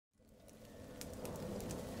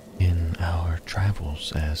our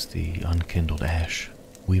travels as the unkindled ash,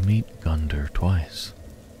 we meet Gundyr twice.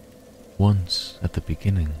 Once at the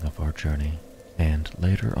beginning of our journey, and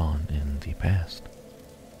later on in the past.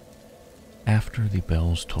 After the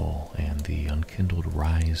bells toll and the unkindled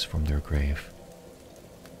rise from their grave,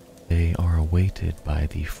 they are awaited by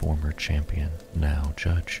the former champion, now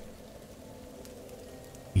judge.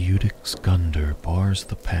 Iudex Gundyr bars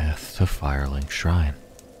the path to Firelink Shrine,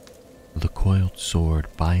 the coiled sword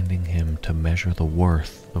binding him to measure the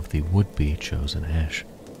worth of the would-be chosen ash.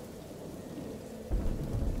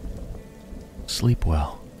 Sleep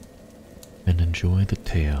well, and enjoy the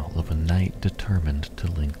tale of a knight determined to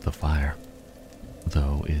link the fire,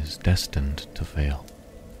 though is destined to fail.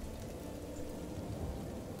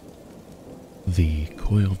 The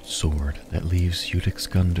coiled sword that leaves Iudex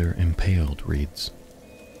Gundyr impaled reads,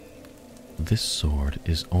 "This sword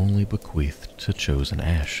is only bequeathed to chosen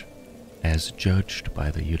ash, as judged by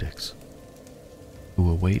the Iudex, who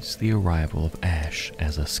awaits the arrival of ash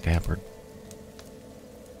as a scabbard."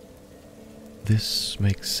 This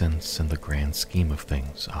makes sense in the grand scheme of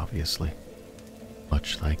things, obviously.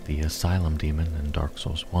 Much like the Asylum Demon in Dark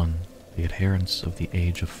Souls 1, the adherents of the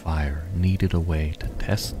Age of Fire needed a way to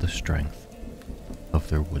test the strength of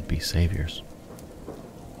their would-be saviors.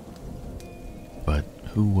 But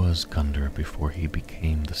who was Gundyr before he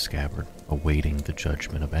became the scabbard awaiting the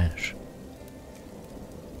judgment of Ash?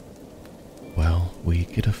 Well, we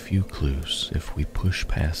get a few clues if we push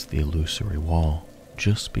past the illusory wall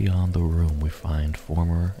just beyond the room we find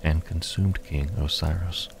former and consumed King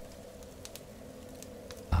Osiris.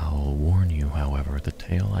 I'll warn you, however, the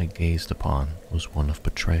tale I gazed upon was one of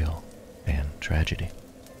betrayal and tragedy.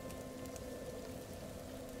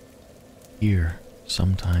 Here,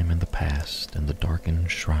 sometime in the past, in the darkened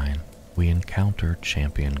shrine, we encounter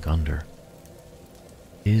Champion Gundyr.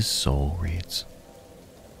 His soul reads,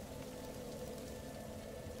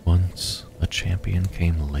 "Once a champion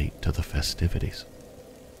came late to the festivities,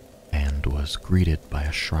 and was greeted by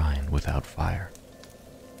a shrine without fire,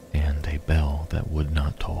 and a bell that would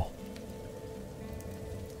not toll.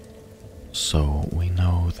 So we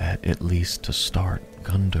know that, at least to start,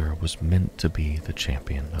 Gundyr was meant to be the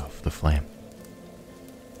champion of the flame,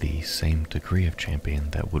 the same degree of champion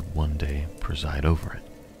that would one day preside over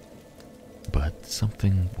it. But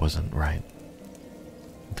something wasn't right.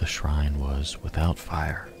 The shrine was without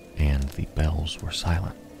fire, and the bells were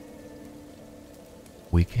silent.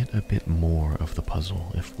 We get a bit more of the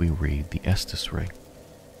puzzle if we read the Estus Ring,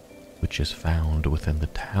 which is found within the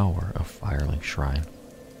tower of Firelink Shrine,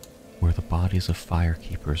 where the bodies of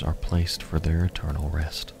firekeepers are placed for their eternal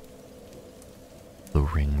rest. The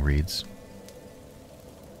ring reads,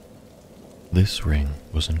 "This ring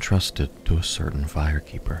was entrusted to a certain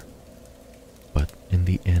firekeeper, but in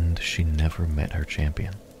the end she never met her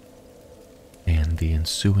champion, and the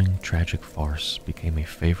ensuing tragic farce became a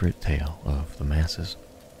favorite tale of the masses."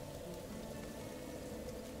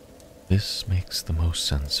 This makes the most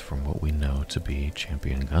sense from what we know to be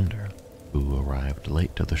Champion Gundyr, who arrived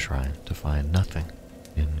late to the shrine to find nothing,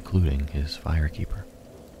 including his firekeeper.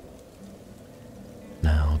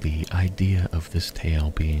 Now, the idea of this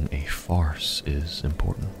tale being a farce is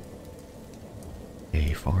important.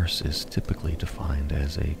 A farce is typically defined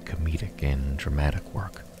as a comedic and dramatic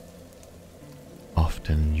work,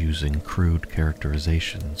 often using crude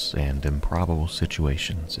characterizations and improbable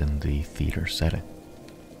situations in the theater setting.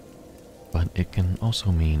 But it can also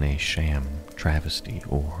mean a sham, travesty,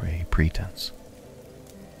 or a pretense.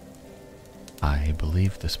 I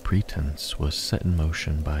believe this pretense was set in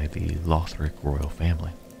motion by the Lothric royal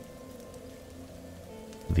family.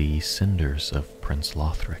 The cinders of Prince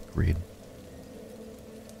Lothric read,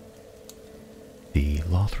 "The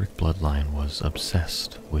Lothric bloodline was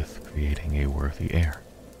obsessed with creating a worthy heir,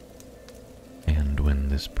 and when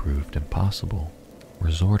this proved impossible,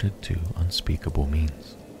 resorted to unspeakable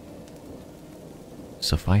means.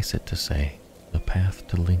 Suffice it to say, the path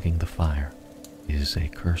to linking the fire is a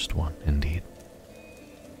cursed one indeed."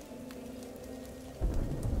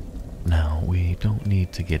 Now, we don't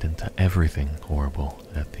need to get into everything horrible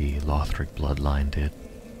that the Lothric bloodline did,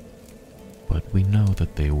 but we know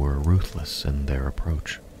that they were ruthless in their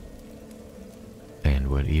approach, and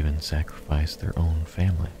would even sacrifice their own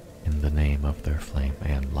family in the name of their flame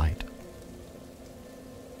and light.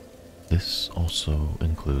 This also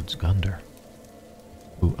includes Gundyr,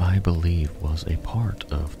 who I believe was a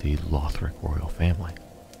part of the Lothric royal family,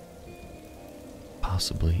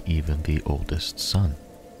 possibly even the oldest son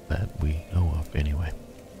that we know of anyway.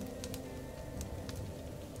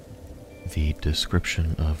 The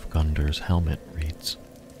description of Gundyr's helmet reads,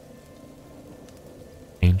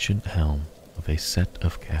 "Ancient helm of a set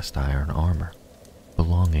of cast iron armor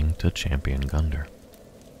belonging to Champion Gundyr,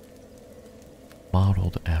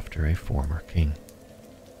 modeled after a former king.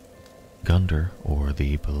 Gundyr, or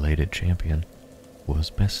the belated champion, was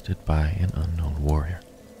bested by an unknown warrior.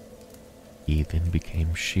 He then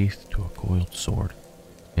became sheathed to a coiled sword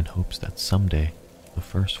in hopes that someday the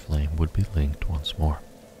first flame would be linked once more.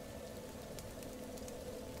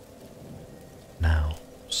 Now,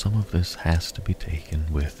 some of this has to be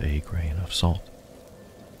taken with a grain of salt.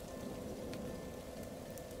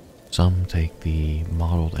 Some take the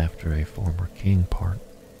modeled after a former king part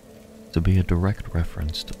to be a direct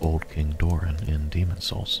reference to old King Doran in Demon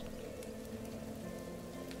Souls.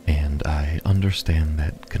 And I understand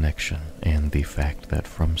that connection and the fact that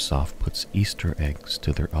FromSoft puts Easter eggs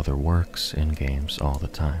to their other works in games all the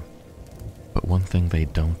time. But one thing they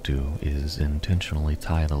don't do is intentionally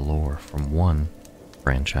tie the lore from one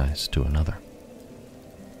franchise to another.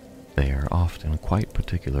 They are often quite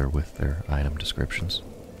particular with their item descriptions.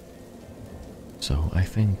 So I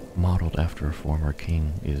think modeled after a former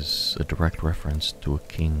king is a direct reference to a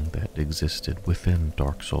king that existed within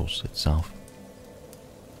Dark Souls itself.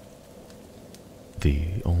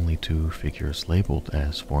 The only two figures labeled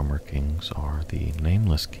as former kings are the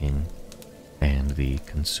Nameless King and the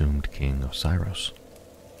Consumed King Osiris.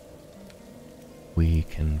 We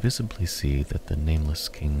can visibly see that the Nameless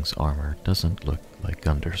King's armor doesn't look like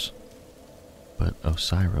Gundyr's, but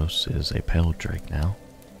Osiris is a pale drake now,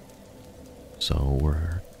 so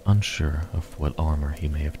we're unsure of what armor he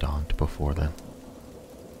may have donned before then.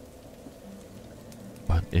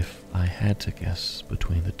 But if I had to guess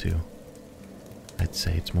between the two, I'd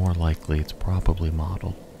say it's more likely it's probably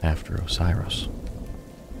modeled after Osiris.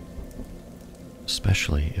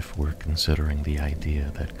 Especially if we're considering the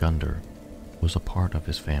idea that Gundyr was a part of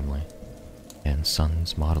his family, and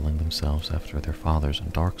sons modeling themselves after their fathers in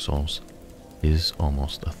Dark Souls is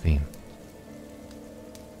almost a theme.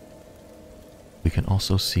 We can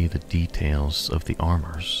also see the details of the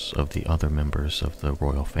armors of the other members of the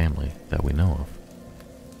royal family that we know of.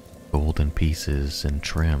 Golden pieces and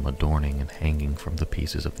trim adorning and hanging from the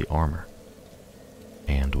pieces of the armor,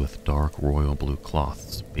 and with dark royal blue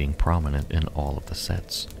cloths being prominent in all of the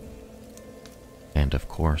sets. And of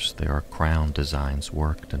course there are crown designs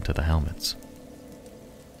worked into the helmets,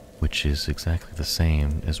 which is exactly the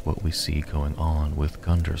same as what we see going on with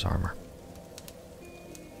Gundyr's armor.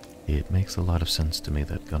 It makes a lot of sense to me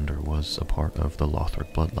that Gundyr was a part of the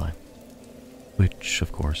Lothric bloodline, which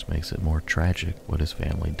of course makes it more tragic what his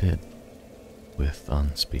family did, with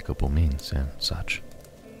unspeakable means and such.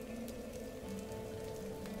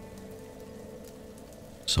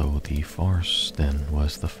 So the farce then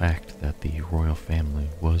was the fact that the royal family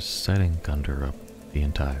was setting Gundyr up the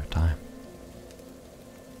entire time,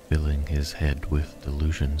 filling his head with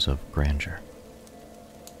delusions of grandeur,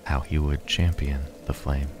 how he would champion the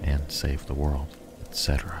flame and save the world,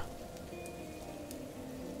 etc.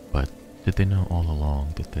 But did they know all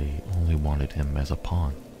along that they only wanted him as a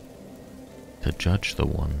pawn, to judge the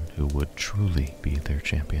one who would truly be their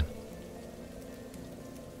champion?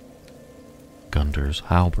 Gundyr's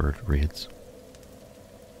halberd reads,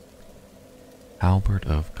 Halberd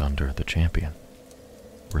of Gundyr the Champion,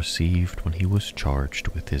 received when he was charged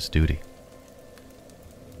with his duty.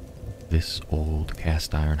 This old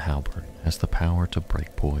cast iron halberd has the power to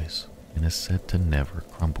break poise and is said to never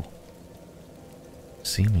crumble,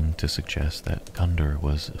 seeming to suggest that Gundyr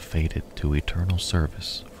was fated to eternal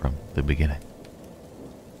service from the beginning.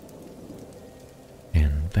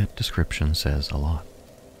 And that description says a lot.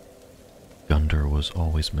 Gundyr was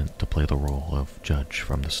always meant to play the role of judge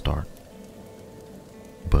from the start,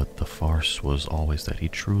 but the farce was always that he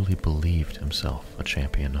truly believed himself a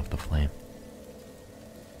champion of the flame.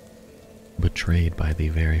 Betrayed by the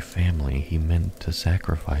very family he meant to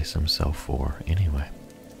sacrifice himself for anyway.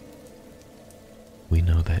 We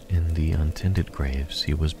know that in the untended graves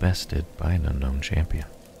he was bested by an unknown champion,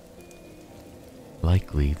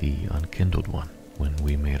 likely the unkindled one when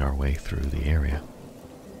we made our way through the area.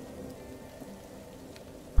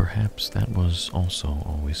 Perhaps that was also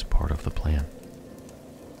always part of the plan,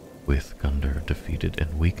 with Gundyr defeated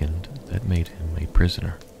and weakened, that made him a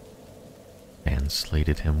prisoner, and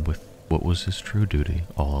slated him with what was his true duty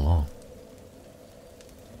all along.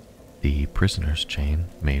 The prisoner's chain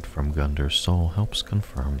made from Gundyr's soul helps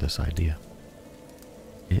confirm this idea.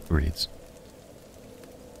 It reads,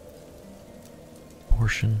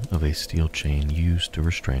 portion of a steel chain used to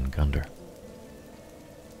restrain Gundyr.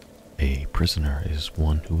 A prisoner is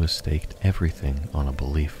one who has staked everything on a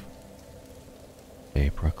belief, a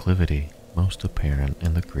proclivity most apparent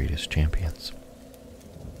in the greatest champions.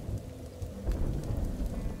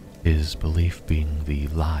 his belief being the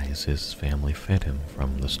lies his family fed him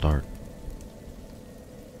from the start,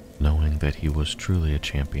 knowing that he was truly a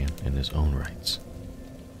champion in his own rights,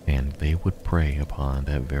 and they would prey upon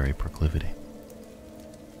that very proclivity.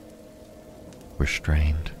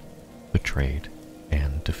 Restrained, betrayed,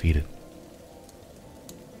 and defeated.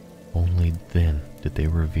 Only then did they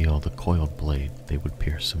reveal the coiled blade they would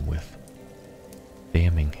pierce him with,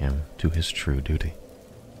 damning him to his true duty.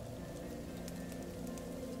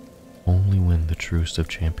 Only when the truce of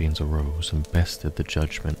champions arose and bested the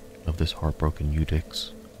judgment of this heartbroken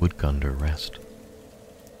Iudex would Gundyr rest.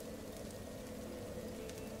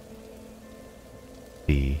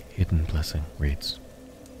 The hidden blessing reads,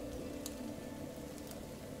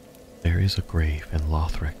 "There is a grave in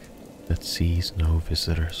Lothric that sees no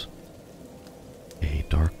visitors, a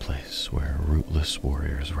dark place where rootless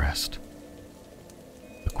warriors rest.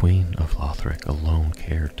 The Queen of Lothric alone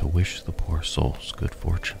cared to wish the poor souls good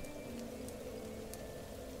fortune.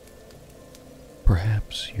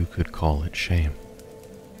 Perhaps you could call it shame,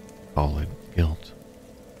 call it guilt,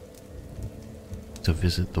 to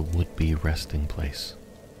visit the would-be resting place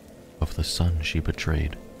of the son she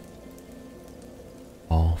betrayed,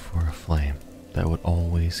 all for a flame that would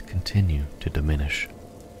always continue to diminish,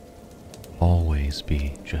 always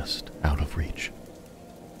be just out of reach.